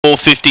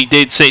450,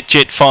 Dead Set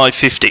Jet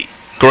 550.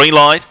 Green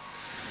light.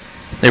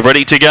 They're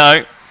ready to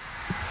go.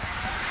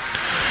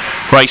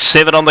 Race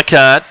 7 on the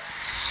card.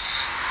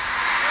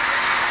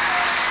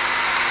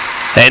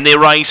 And they're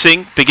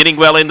racing. Beginning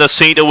well in the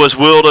centre was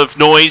World of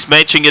Noise.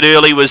 Matching it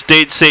early was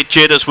Dead Set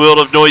Jet as World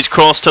of Noise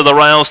crossed to the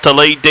rails to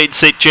lead Dead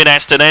Set Jet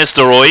Aston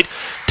Asteroid.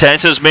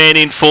 Taz's Man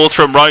in fourth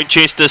from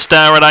Rochester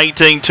Star at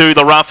 18-2,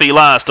 the roughie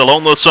last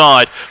along the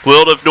side.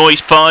 World of Noise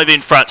 5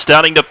 in front,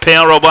 starting to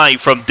power away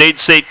from Dead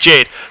Set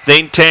Jet.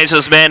 Then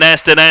Taz's Man,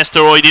 Aston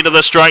Asteroid into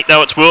the straight.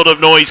 Now it's World of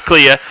Noise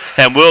clear,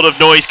 and World of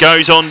Noise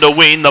goes on to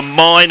win. The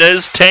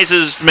Miners,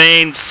 Taz's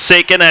Man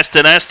second,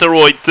 Aston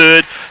Asteroid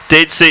third,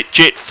 Dead Set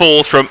Jet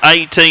fourth from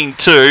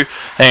 18-2,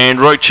 and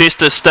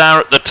Rochester Star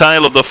at the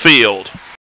tail of the field.